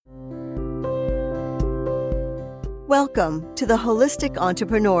Welcome to The Holistic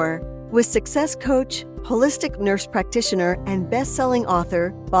Entrepreneur with success coach, holistic nurse practitioner, and best-selling author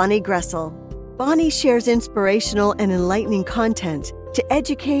Bonnie Gressel. Bonnie shares inspirational and enlightening content to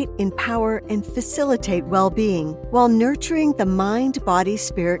educate, empower, and facilitate well-being while nurturing the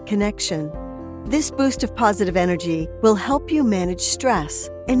mind-body-spirit connection. This boost of positive energy will help you manage stress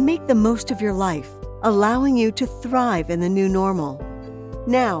and make the most of your life, allowing you to thrive in the new normal.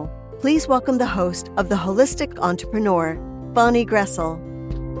 Now, please welcome the host of The Holistic Entrepreneur, Bonnie Gressel.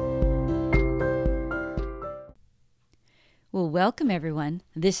 Well, welcome everyone.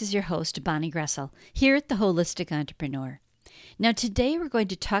 This is your host, Bonnie Gressel, here at The Holistic Entrepreneur. Now, today we're going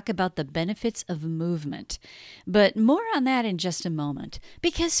to talk about the benefits of movement, but more on that in just a moment,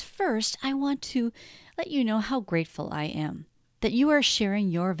 because first I want to let you know how grateful I am that you are sharing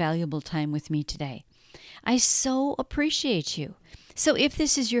your valuable time with me today. I so appreciate you. So if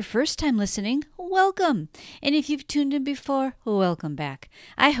this is your first time listening, welcome. And if you've tuned in before, welcome back.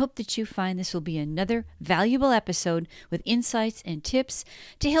 I hope that you find this will be another valuable episode with insights and tips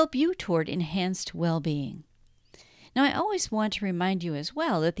to help you toward enhanced well-being. Now, I always want to remind you as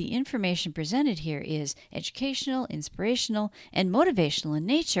well that the information presented here is educational, inspirational, and motivational in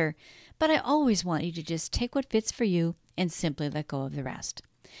nature, but I always want you to just take what fits for you and simply let go of the rest.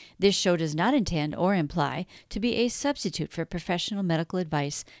 This show does not intend or imply to be a substitute for professional medical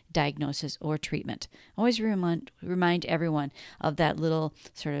advice, diagnosis, or treatment. Always remind everyone of that little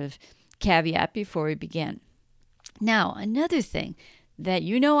sort of caveat before we begin. Now, another thing that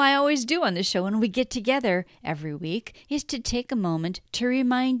you know I always do on the show when we get together every week is to take a moment to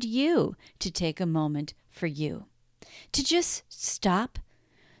remind you to take a moment for you. To just stop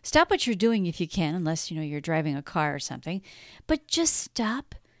what you're doing if you can, unless you're driving a car or something, but just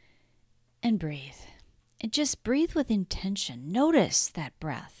stop and breathe. And just breathe with intention. Notice that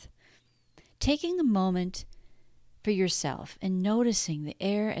breath. Taking a moment for yourself and noticing the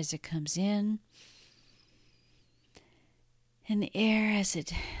air as it comes in and the air as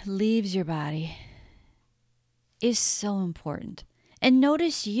it leaves your body is so important. And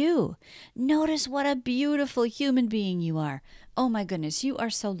notice you. Notice what a beautiful human being you are. Oh my goodness, you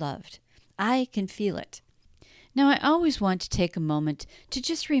are so loved. I can feel it. Now, I always want to take a moment to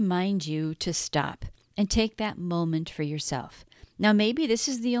just remind you to stop and take that moment for yourself. Now, maybe this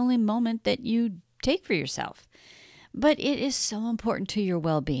is the only moment that you take for yourself, but it is so important to your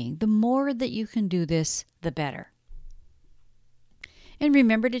well-being. The more that you can do this, the better. And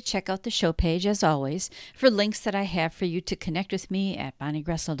remember to check out the show page, as always, for links that I have for you to connect with me at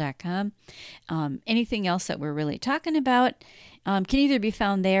bonniegressel.com. Anything else that we're really talking about can either be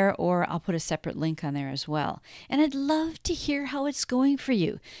found there or I'll put a separate link on there as well. And I'd love to hear how it's going for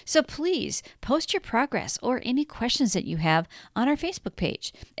you. So please post your progress or any questions that you have on our Facebook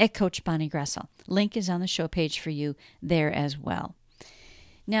page at Coach Bonnie Gressel. Link is on the show page for you there as well.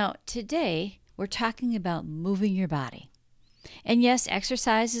 Now, today we're talking about moving your body. And yes,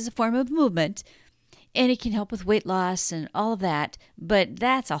 exercise is a form of movement, and it can help with weight loss and all of that, but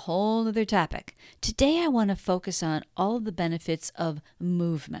that's a whole other topic. Today, I want to focus on all of the benefits of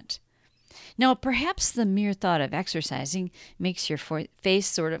movement. Now, perhaps the mere thought of exercising makes your face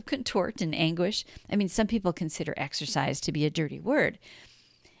sort of contort in anguish. I mean, some people consider exercise to be a dirty word,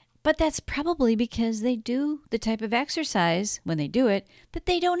 but that's probably because they do the type of exercise, when they do it, that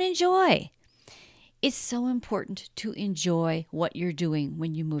they don't enjoy. It's so important to enjoy what you're doing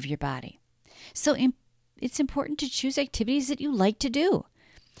when you move your body. So it's important to choose activities that you like to do.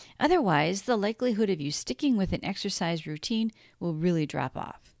 Otherwise, the likelihood of you sticking with an exercise routine will really drop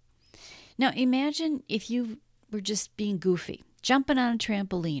off. Now, imagine if you were just being goofy, jumping on a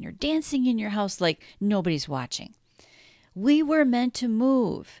trampoline or dancing in your house like nobody's watching. We were meant to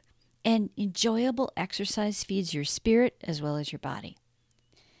move, and enjoyable exercise feeds your spirit as well as your body.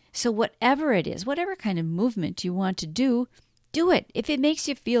 So whatever it is, whatever kind of movement you want to do, do it. If it makes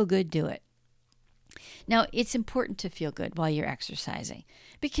you feel good, do it. Now, it's important to feel good while you're exercising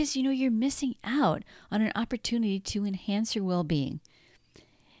because, you're missing out on an opportunity to enhance your well-being.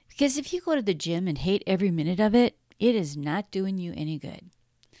 Because if you go to the gym and hate every minute of it, it is not doing you any good.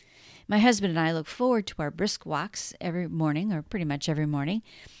 My husband and I look forward to our brisk walks every morning, or pretty much every morning.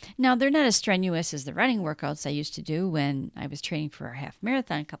 Now, they're not as strenuous as the running workouts I used to do when I was training for a half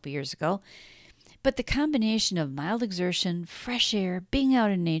marathon a couple years ago. But the combination of mild exertion, fresh air, being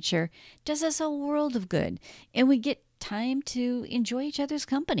out in nature does us a world of good, and we get time to enjoy each other's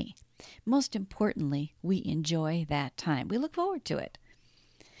company. Most importantly, we enjoy that time. We look forward to it.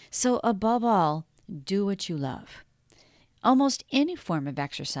 So above all, do what you love. Almost any form of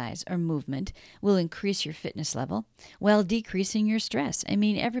exercise or movement will increase your fitness level while decreasing your stress. I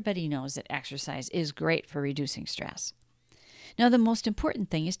mean, everybody knows that exercise is great for reducing stress. Now, the most important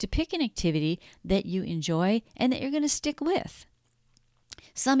thing is to pick an activity that you enjoy and that you're going to stick with.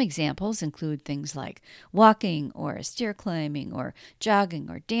 Some examples include things like walking or stair climbing or jogging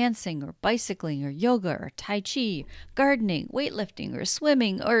or dancing or bicycling or yoga or tai chi, gardening, weightlifting or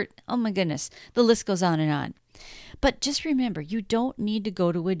swimming or, oh my goodness, the list goes on and on. But just remember, you don't need to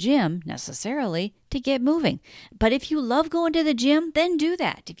go to a gym necessarily to get moving. But if you love going to the gym, then do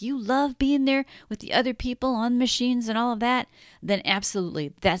that. If you love being there with the other people on machines and all of that, then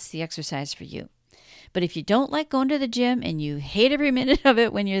absolutely, that's the exercise for you. But if you don't like going to the gym and you hate every minute of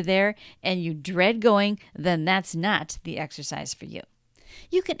it when you're there and you dread going, then that's not the exercise for you.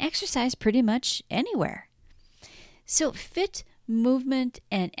 You can exercise pretty much anywhere. So fit movement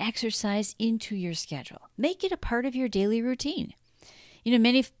and exercise into your schedule. Make it a part of your daily routine. You know,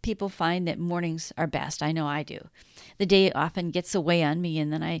 many people find that mornings are best. I know I do. The day often gets away on me,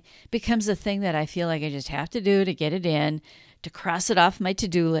 and then it becomes a thing that I feel like I just have to do to get it in, to cross it off my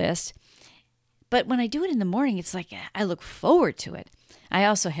to-do list. But when I do it in the morning, it's like I look forward to it. I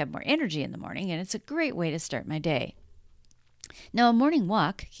also have more energy in the morning, and it's a great way to start my day. Now, a morning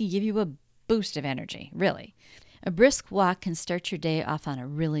walk can give you a boost of energy, really. A brisk walk can start your day off on a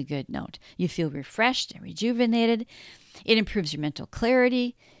really good note. You feel refreshed and rejuvenated. It improves your mental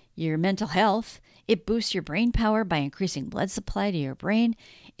clarity, your mental health. It boosts your brain power by increasing blood supply to your brain.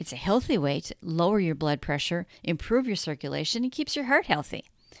 It's a healthy way to lower your blood pressure, improve your circulation, and keeps your heart healthy.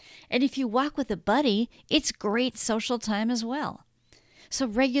 And if you walk with a buddy, it's great social time as well. So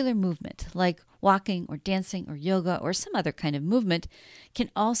regular movement, like walking or dancing or yoga or some other kind of movement,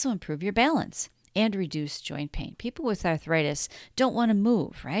 can also improve your balance and reduce joint pain. People with arthritis don't want to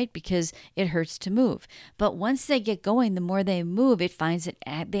move, right? Because it hurts to move. But once they get going, the more they move, it finds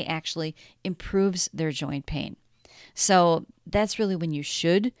that they actually improves their joint pain. So that's really when you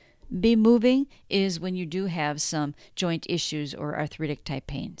should be moving, is when you do have some joint issues or arthritic type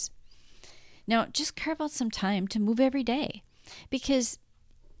pains. Now, just carve out some time to move every day, because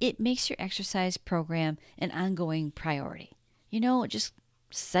it makes your exercise program an ongoing priority. You know, just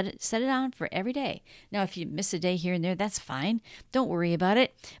set it on for every day. Now, if you miss a day here and there, that's fine. Don't worry about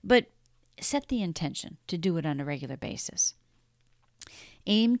it. But set the intention to do it on a regular basis.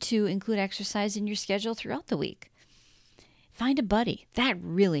 Aim to include exercise in your schedule throughout the week. Find a buddy. That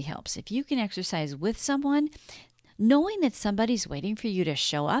really helps. If you can exercise with someone, knowing that somebody's waiting for you to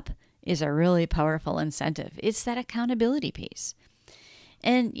show up is a really powerful incentive. It's that accountability piece.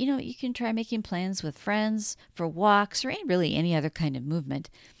 And, you know, you can try making plans with friends for walks or really any other kind of movement.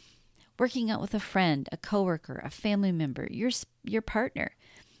 Working out with a friend, a coworker, a family member, your partner.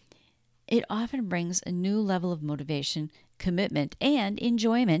 It often brings a new level of motivation, commitment, and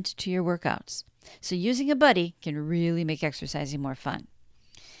enjoyment to your workouts. So using a buddy can really make exercising more fun.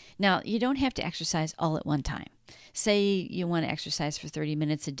 Now, you don't have to exercise all at one time. Say you want to exercise for 30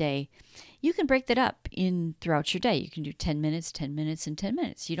 minutes a day. You can break that up throughout your day. You can do 10 minutes, 10 minutes, and 10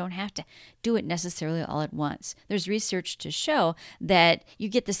 minutes. You don't have to do it necessarily all at once. There's research to show that you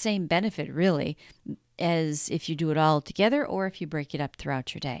get the same benefit, really, as if you do it all together or if you break it up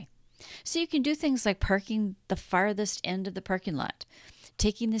throughout your day. So you can do things like parking the farthest end of the parking lot,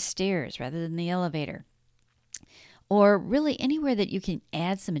 taking the stairs rather than the elevator, or really anywhere that you can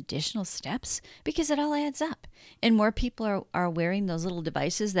add some additional steps, because it all adds up. And more people are wearing those little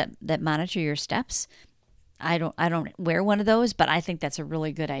devices that monitor your steps. I don't wear one of those, but I think that's a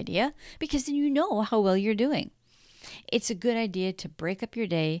really good idea, because then you know how well you're doing. It's a good idea to break up your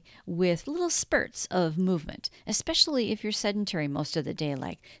day with little spurts of movement, especially if you're sedentary most of the day,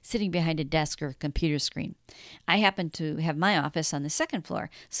 like sitting behind a desk or a computer screen. I happen to have my office on the second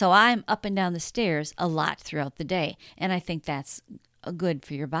floor, so I'm up and down the stairs a lot throughout the day, and I think that's good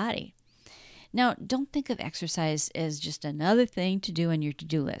for your body. Now, don't think of exercise as just another thing to do on your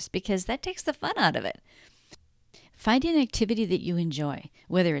to-do list, because that takes the fun out of it. Find an activity that you enjoy,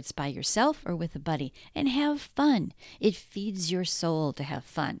 whether it's by yourself or with a buddy, and have fun. It feeds your soul to have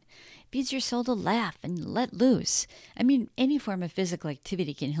fun. It feeds your soul to laugh and let loose. I mean, any form of physical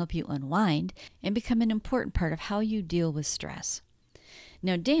activity can help you unwind and become an important part of how you deal with stress.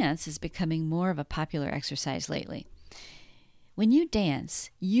 Now, dance is becoming more of a popular exercise lately. When you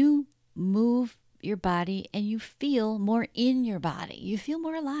dance, you move your body and you feel more in your body. You feel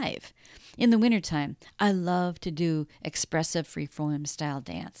more alive. In the wintertime, I love to do expressive freeform style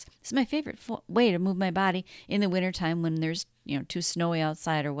dance. It's my favorite way to move my body in the wintertime when there's too snowy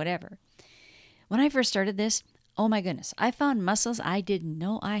outside or whatever. When I first started this, Oh my goodness, I found muscles I didn't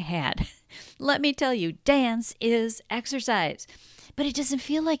know I had. Let me tell you, dance is exercise. But it doesn't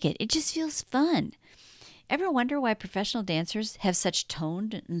feel like it. It just feels fun. Ever wonder why professional dancers have such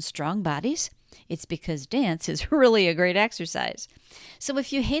toned and strong bodies? It's because dance is really a great exercise. So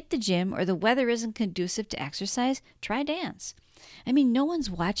if you hate the gym or the weather isn't conducive to exercise, try dance. I mean, no one's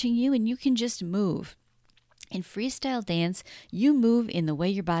watching you and you can just move. In freestyle dance, you move in the way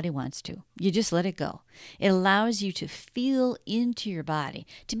your body wants to. You just let it go. It allows you to feel into your body,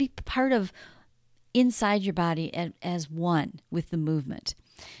 to be part of inside your body as one with the movement.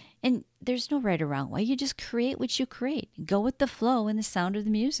 And there's no right or wrong way. You just create what you create. Go with the flow and the sound of the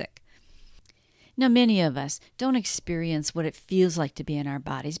music. Now, many of us don't experience what it feels like to be in our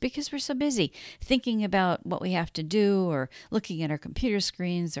bodies because we're so busy thinking about what we have to do or looking at our computer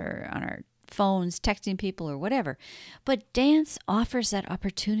screens or on our phones, texting people or whatever. But dance offers that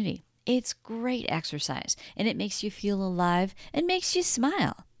opportunity. It's great exercise and it makes you feel alive and makes you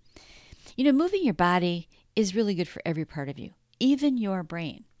smile. You know, moving your body is really good for every part of you, even your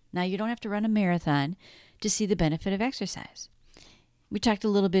brain. Now, you don't have to run a marathon to see the benefit of exercise. We talked a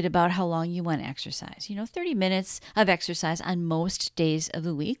little bit about how long you want to exercise. 30 minutes of exercise on most days of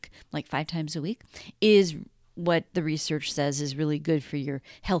the week, like 5 times a week, is what the research says is really good for your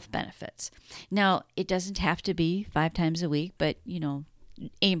health benefits. Now, it doesn't have to be 5 times a week, but,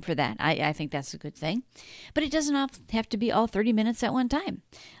 aim for that. I think that's a good thing. But it doesn't have to be all 30 minutes at one time.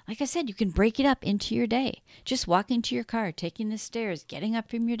 Like I said, you can break it up into your day. Just walking to your car, taking the stairs, getting up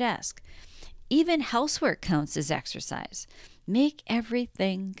from your desk. Even housework counts as exercise. Make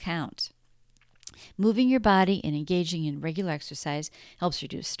everything count. Moving your body and engaging in regular exercise helps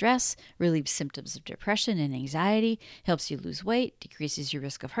reduce stress, relieves symptoms of depression and anxiety, helps you lose weight, decreases your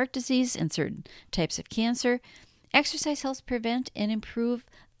risk of heart disease and certain types of cancer. Exercise helps prevent and improve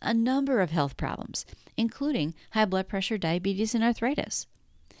a number of health problems, including high blood pressure, diabetes, and arthritis.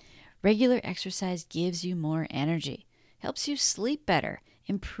 Regular exercise gives you more energy, helps you sleep better,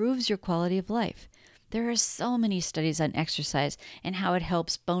 improves your quality of life. There are so many studies on exercise and how it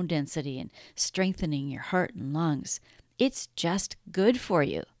helps bone density and strengthening your heart and lungs. It's just good for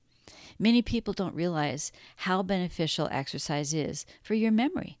you. Many people don't realize how beneficial exercise is for your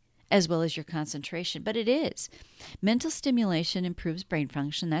memory, as well as your concentration, but it is. Mental stimulation improves brain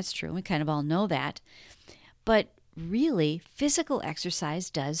function, that's true, we kind of all know that. But really, physical exercise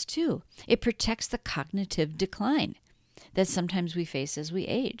does too. It protects the cognitive decline that sometimes we face as we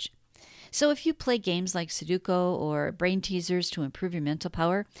age. So if you play games like Sudoku or brain teasers to improve your mental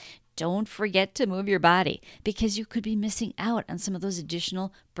power, don't forget to move your body because you could be missing out on some of those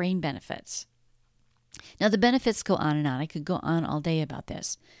additional brain benefits. Now, the benefits go on and on. I could go on all day about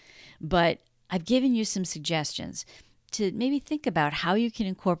this, but I've given you some suggestions to maybe think about how you can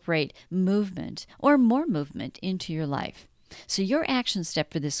incorporate movement or more movement into your life. So your action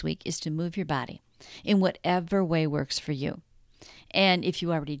step for this week is to move your body in whatever way works for you. And if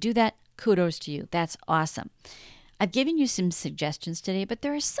you already do that, kudos to you. That's awesome. I've given you some suggestions today, but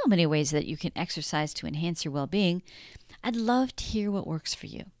there are so many ways that you can exercise to enhance your well-being. I'd love to hear what works for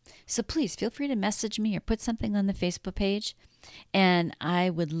you. So please feel free to message me or put something on the Facebook page, and I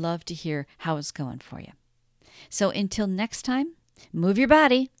would love to hear how it's going for you. So until next time, move your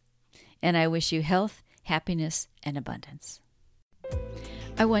body, and I wish you health, happiness, and abundance.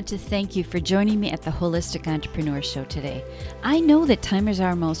 I want to thank you for joining me at the Holistic Entrepreneur Show today. I know that time is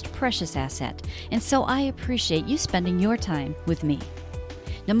our most precious asset, and so I appreciate you spending your time with me.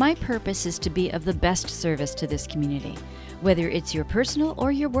 Now, my purpose is to be of the best service to this community. Whether it's your personal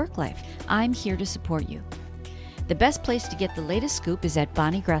or your work life, I'm here to support you. The best place to get the latest scoop is at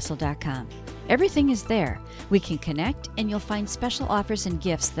bonniegressel.com. Everything is there. We can connect, and you'll find special offers and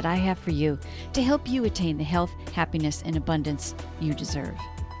gifts that I have for you to help you attain the health, happiness, and abundance you deserve.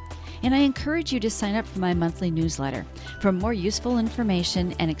 And I encourage you to sign up for my monthly newsletter for more useful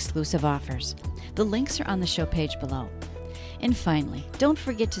information and exclusive offers. The links are on the show page below. And finally, don't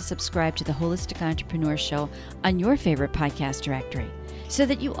forget to subscribe to the Holistic Entrepreneur Show on your favorite podcast directory so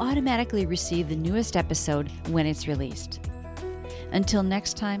that you automatically receive the newest episode when it's released. Until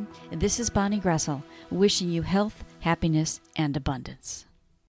next time, this is Bonnie Gressel, wishing you health, happiness, and abundance.